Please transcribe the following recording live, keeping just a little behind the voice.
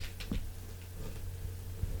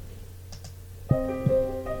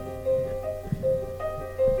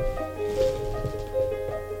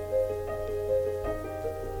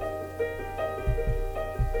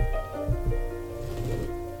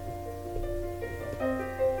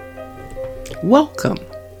Welcome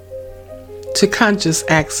to Conscious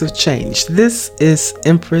Acts of Change. This is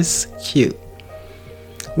Empress Q.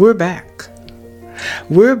 We're back.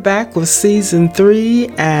 We're back with Season 3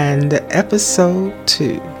 and Episode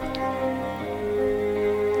 2.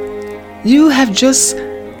 You have just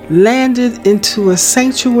landed into a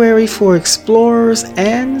sanctuary for explorers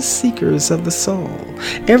and seekers of the soul.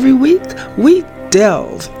 Every week, we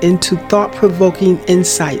delve into thought-provoking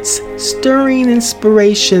insights, stirring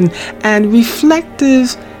inspiration, and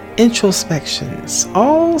reflective introspections,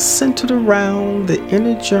 all centered around the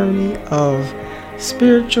inner journey of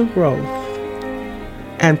spiritual growth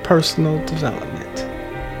and personal development.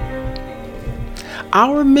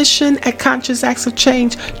 Our mission at Conscious Acts of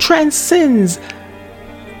Change transcends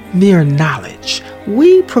mere knowledge.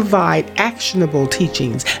 We provide actionable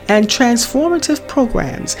teachings and transformative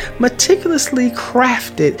programs meticulously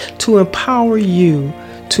crafted to empower you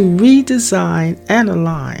to redesign and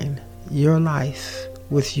align your life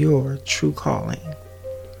with your true calling.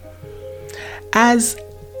 As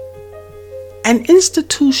an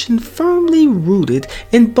institution firmly rooted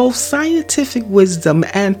in both scientific wisdom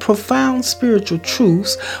and profound spiritual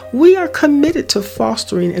truths, we are committed to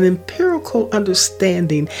fostering an empirical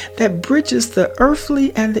understanding that bridges the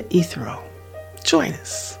earthly and the ethereal. Join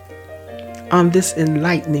us on this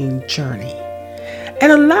enlightening journey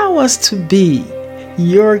and allow us to be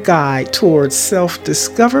your guide towards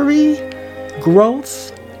self-discovery,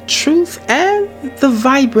 growth, truth, and the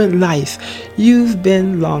vibrant life you've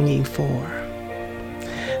been longing for.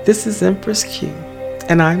 This is Empress Q,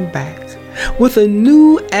 and I'm back with a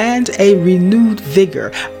new and a renewed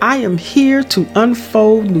vigor. I am here to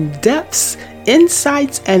unfold new depths,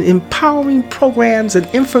 insights, and empowering programs and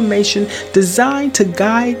information designed to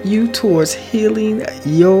guide you towards healing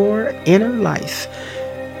your inner life.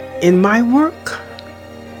 In my work,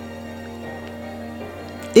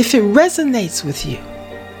 if it resonates with you,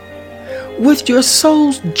 with your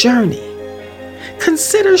soul's journey,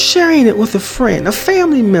 consider sharing it with a friend, a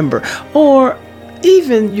family member, or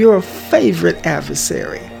even your favorite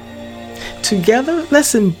adversary. Together,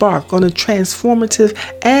 let's embark on a transformative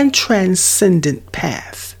and transcendent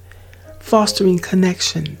path, fostering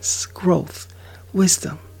connections, growth,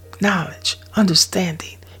 wisdom, knowledge,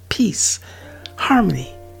 understanding, peace,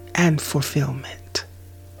 harmony, and fulfillment.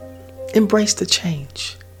 Embrace the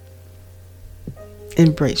change.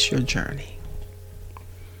 Embrace your journey.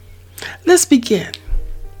 Let's begin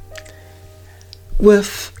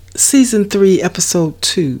with Season 3, Episode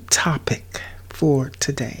 2 topic for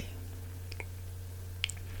today.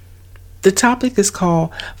 The topic is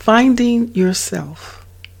called Finding Yourself,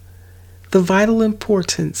 the Vital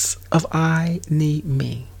Importance of I Need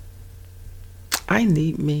Me. I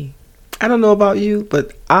need me. I don't know about you,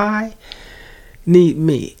 but I need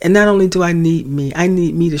me. And not only do I need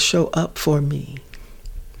me to show up for me.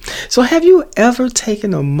 So have you ever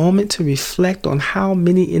taken a moment to reflect on how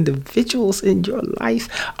many individuals in your life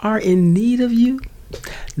are in need of you,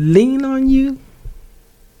 lean on you,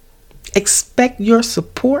 expect your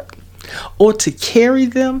support, or to carry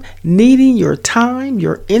them, needing your time,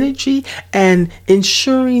 your energy, and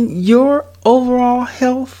ensuring your overall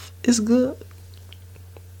health is good?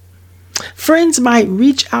 Friends might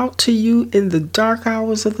reach out to you in the dark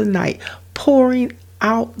hours of the night, pouring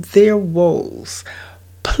out their woes,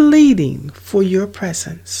 pleading for your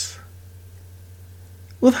presence.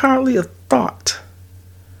 With hardly a thought,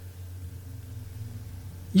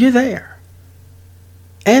 you're there,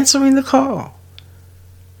 answering the call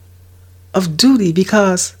of duty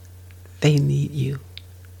because they need you.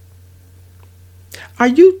 Are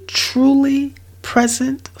you truly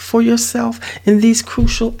present for yourself in these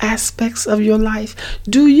crucial aspects of your life?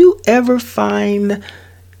 Do you ever find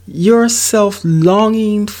yourself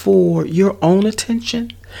longing for your own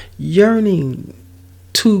attention, yearning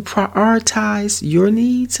to prioritize your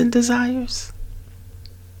needs and desires?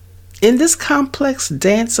 In this complex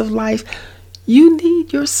dance of life, you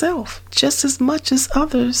need yourself just as much as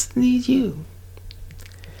others need you.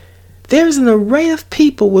 There's an array of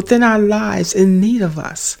people within our lives in need of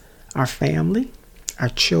us. Our family, our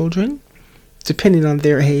children, depending on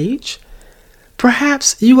their age.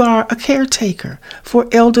 Perhaps you are a caretaker for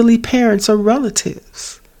elderly parents or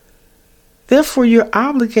relatives. Therefore, you're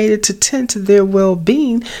obligated to tend to their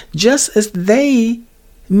well-being just as they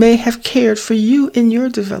may have cared for you in your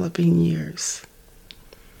developing years.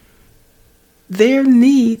 Their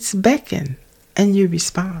needs beckon and you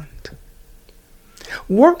respond.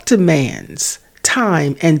 Work demands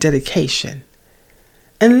time and dedication.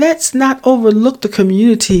 And let's not overlook the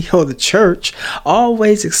community or the church,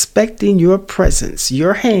 always expecting your presence,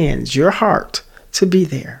 your hands, your heart to be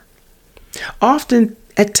there. Often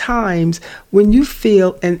At times when you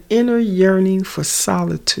feel an inner yearning for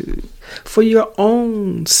solitude, for your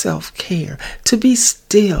own self-care, to be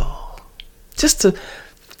still, just to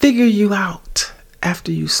figure you out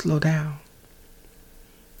after you slow down.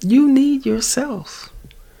 You need yourself,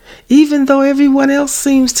 even though everyone else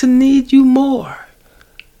seems to need you more.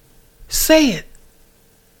 Say it.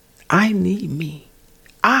 I need me.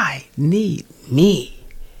 I need me.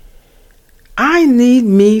 I need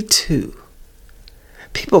me too.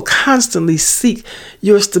 People constantly seek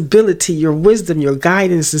your stability, your wisdom, your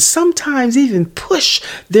guidance, and sometimes even push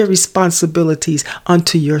their responsibilities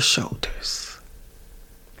onto your shoulders.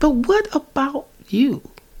 But what about you?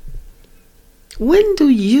 When do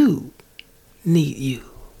you need you?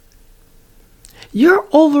 Your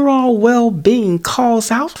overall well-being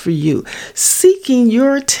calls out for you, seeking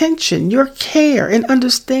your attention, your care and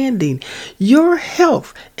understanding, your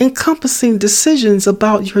health, encompassing decisions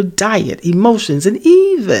about your diet, emotions, and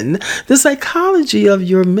even the psychology of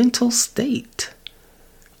your mental state.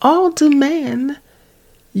 All demand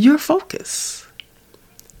your focus.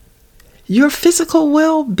 Your physical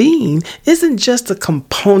well-being isn't just a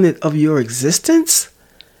component of your existence.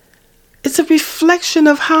 It's a reflection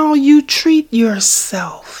of how you treat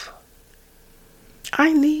yourself.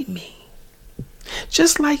 I need me,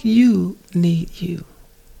 just like you need you.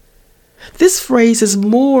 This phrase is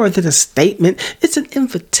more than a statement. It's an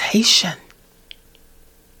invitation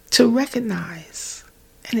to recognize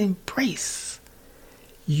and embrace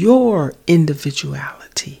your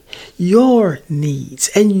individuality, your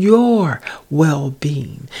needs, and your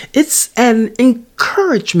well-being. It's an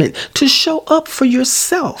encouragement to show up for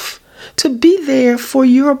yourself, to be there for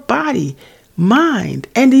your body, mind,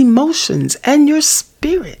 and emotions, and your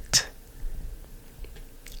spirit.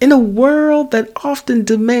 In a world that often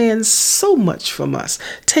demands so much from us,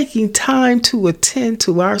 taking time to attend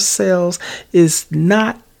to ourselves is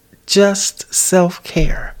not just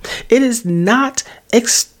self-care. It is not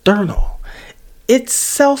external. It's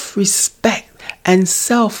self-respect and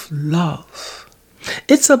self-love.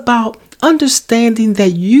 It's about understanding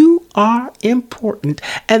that you are important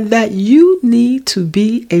and that you need to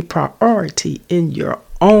be a priority in your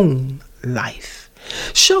own life.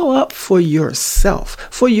 Show up for yourself,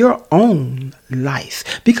 for your own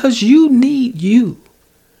life, because you need you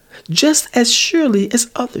just as surely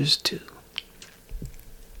as others do.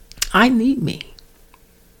 I need me.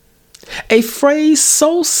 A phrase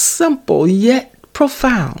so simple yet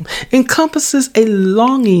profound encompasses a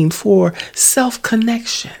longing for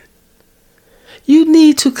self-connection. You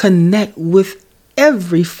need to connect with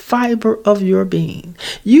every fiber of your being.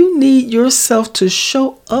 You need yourself to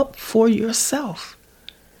show up for yourself.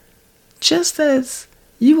 Just as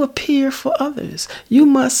you appear for others, you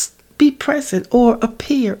must be present or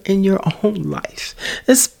appear in your own life,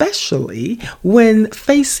 especially when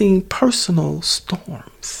facing personal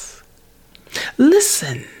storms.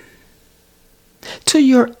 Listen to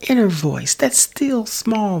your inner voice, that still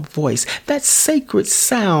small voice, that sacred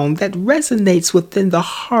sound that resonates within the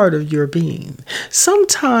heart of your being.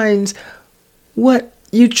 Sometimes what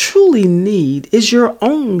you truly need is your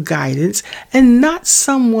own guidance and not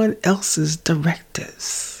someone else's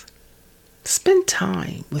directives. Spend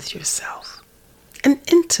time with yourself. An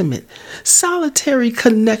intimate, solitary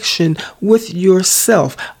connection with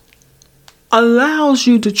yourself allows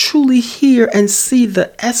you to truly hear and see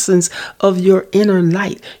the essence of your inner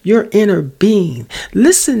light, your inner being.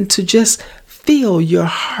 Listen to just feel your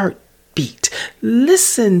heartbeat.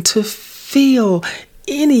 Listen to feel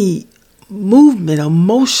any movement,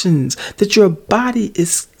 emotions that your body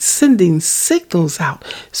is sending signals out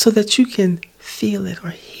so that you can feel it or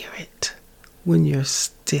hear it when you're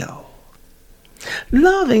still.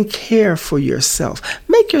 Love and care for yourself.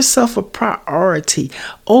 Make yourself a priority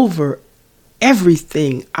over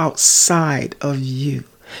everything outside of you.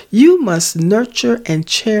 You must nurture and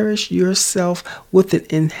cherish yourself with an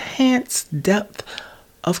enhanced depth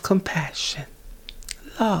of compassion,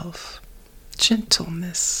 love,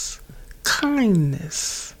 gentleness,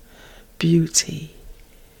 kindness, beauty.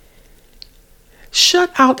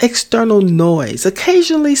 Shut out external noise.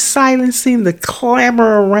 Occasionally silencing the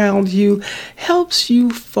clamor around you helps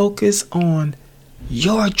you focus on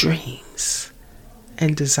your dreams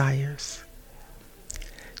and desires.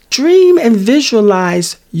 Dream and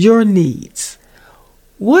visualize your needs.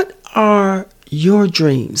 What are your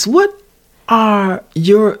dreams? What are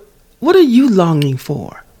you longing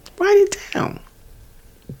for? Write it down.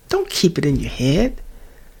 Don't keep it in your head.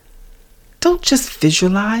 Don't just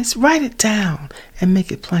visualize. Write it down and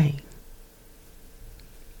make it plain.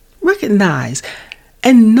 Recognize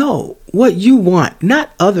and know what you want,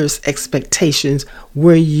 not others' expectations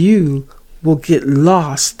where you will get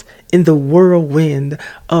lost in the whirlwind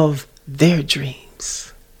of their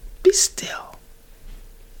dreams. Be still.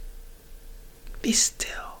 Be still.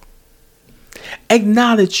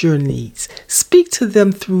 Acknowledge your needs. Speak to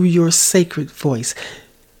them through your sacred voice.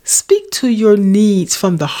 Speak to your needs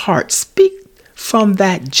from the heart. Speak from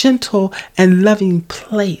that gentle and loving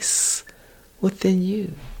place within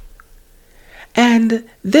you. And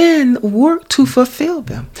then work to fulfill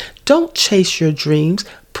them. Don't chase your dreams.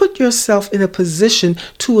 Put yourself in a position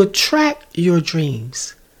to attract your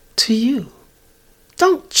dreams to you.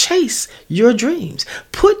 Don't chase your dreams.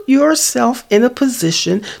 Put yourself in a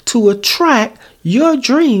position to attract your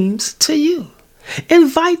dreams to you.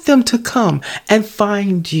 Invite them to come and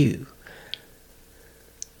find you.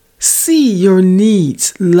 See your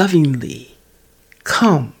needs lovingly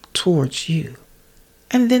come towards you,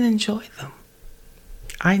 and then enjoy them.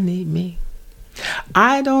 I need me.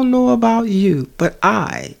 I don't know about you, but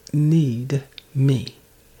I need me.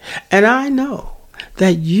 And I know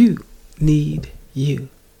that you need you.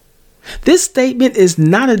 This statement is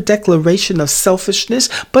not a declaration of selfishness,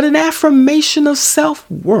 but an affirmation of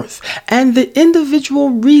self-worth and the individual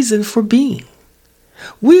reason for being.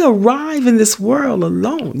 We arrive in this world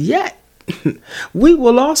alone, yet we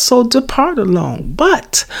will also depart alone.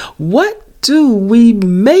 But what do we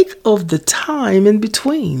make of the time in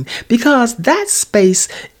between? Because that space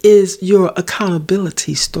is your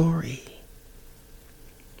accountability story.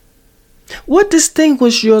 What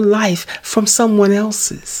distinguishes your life from someone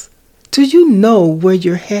else's? Do you know where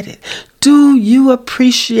you're headed? Do you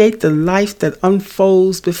appreciate the life that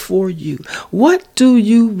unfolds before you? What do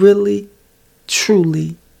you really,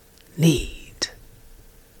 truly need?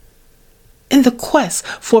 In the quest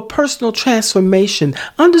for personal transformation,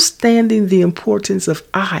 understanding the importance of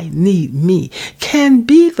I need me can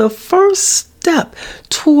be the first step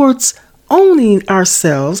towards owning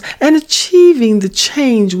ourselves and achieving the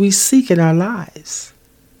change we seek in our lives.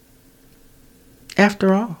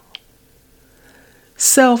 After all,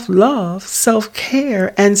 self-love,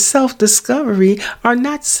 self-care, and self-discovery are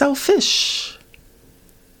not selfish.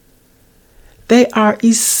 They are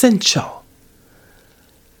essential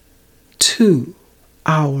to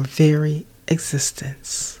our very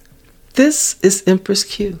existence. This is Empress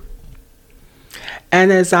Q.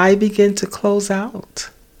 And as I begin to close out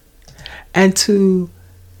and to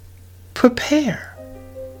prepare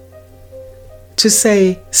to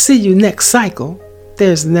say, see you next cycle,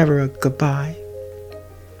 there's never a goodbye.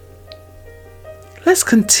 Let's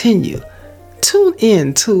continue. Tune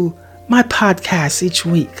in to my podcast each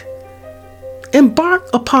week. Embark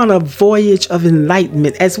upon a voyage of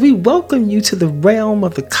enlightenment as we welcome you to the realm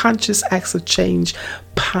of the Conscious Acts of Change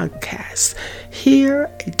podcast. Here,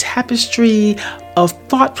 a tapestry of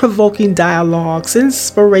thought-provoking dialogues,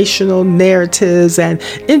 inspirational narratives, and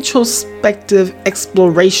introspective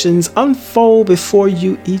explorations unfold before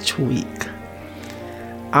you each week.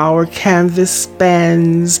 Our canvas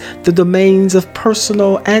spans the domains of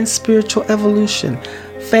personal and spiritual evolution,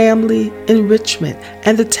 family enrichment,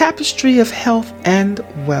 and the tapestry of health and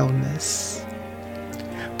wellness.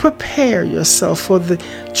 Prepare yourself for the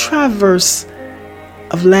traverse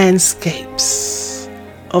of landscapes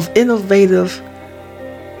of innovative,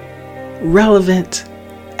 relevant,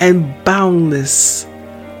 and boundless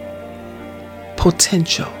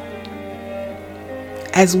potential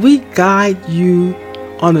as we guide you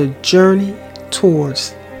on a journey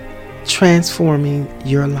towards transforming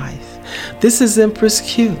your life. This is Empress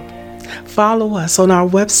Q. Follow us on our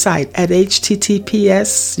website at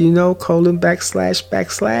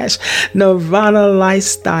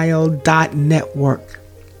https://nirvanalifestyle.network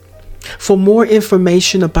for more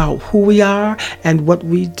information about who we are and what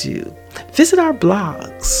we do. Visit our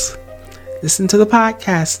blogs. Listen to the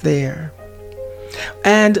podcast there.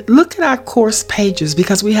 And look at our course pages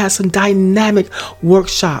because we have some dynamic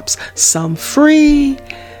workshops, some free,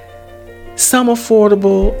 some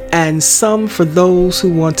affordable, and some for those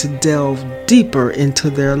who want to delve deeper into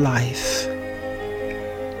their life.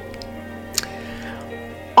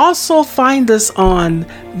 Also find us on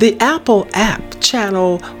the Apple app,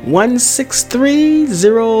 channel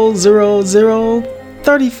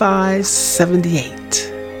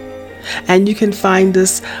 163-000-3578. And you can find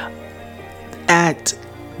us at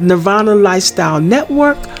Nirvana Lifestyle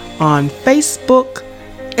Network on Facebook,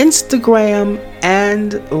 Instagram,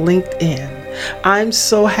 and LinkedIn. I'm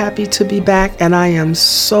so happy to be back, and I am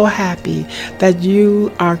so happy that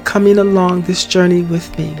you are coming along this journey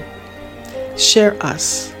with me. Share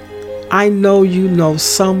us. I know you know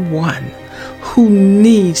someone who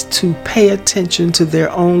needs to pay attention to their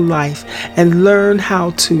own life and learn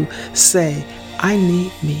how to say, I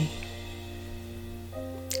need me.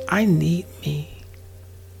 I need me.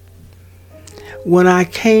 When I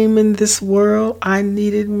came in this world, I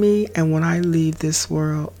needed me, and when I leave this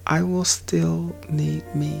world, I will still need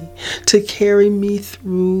me to carry me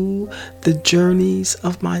through the journeys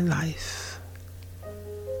of my life.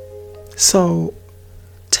 So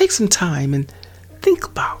take some time and think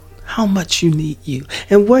about how much you need you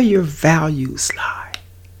and where your values lie.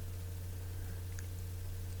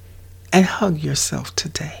 And hug yourself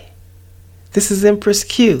today. This is Empress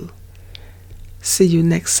Q. See you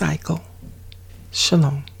next cycle.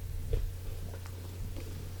 Shalom.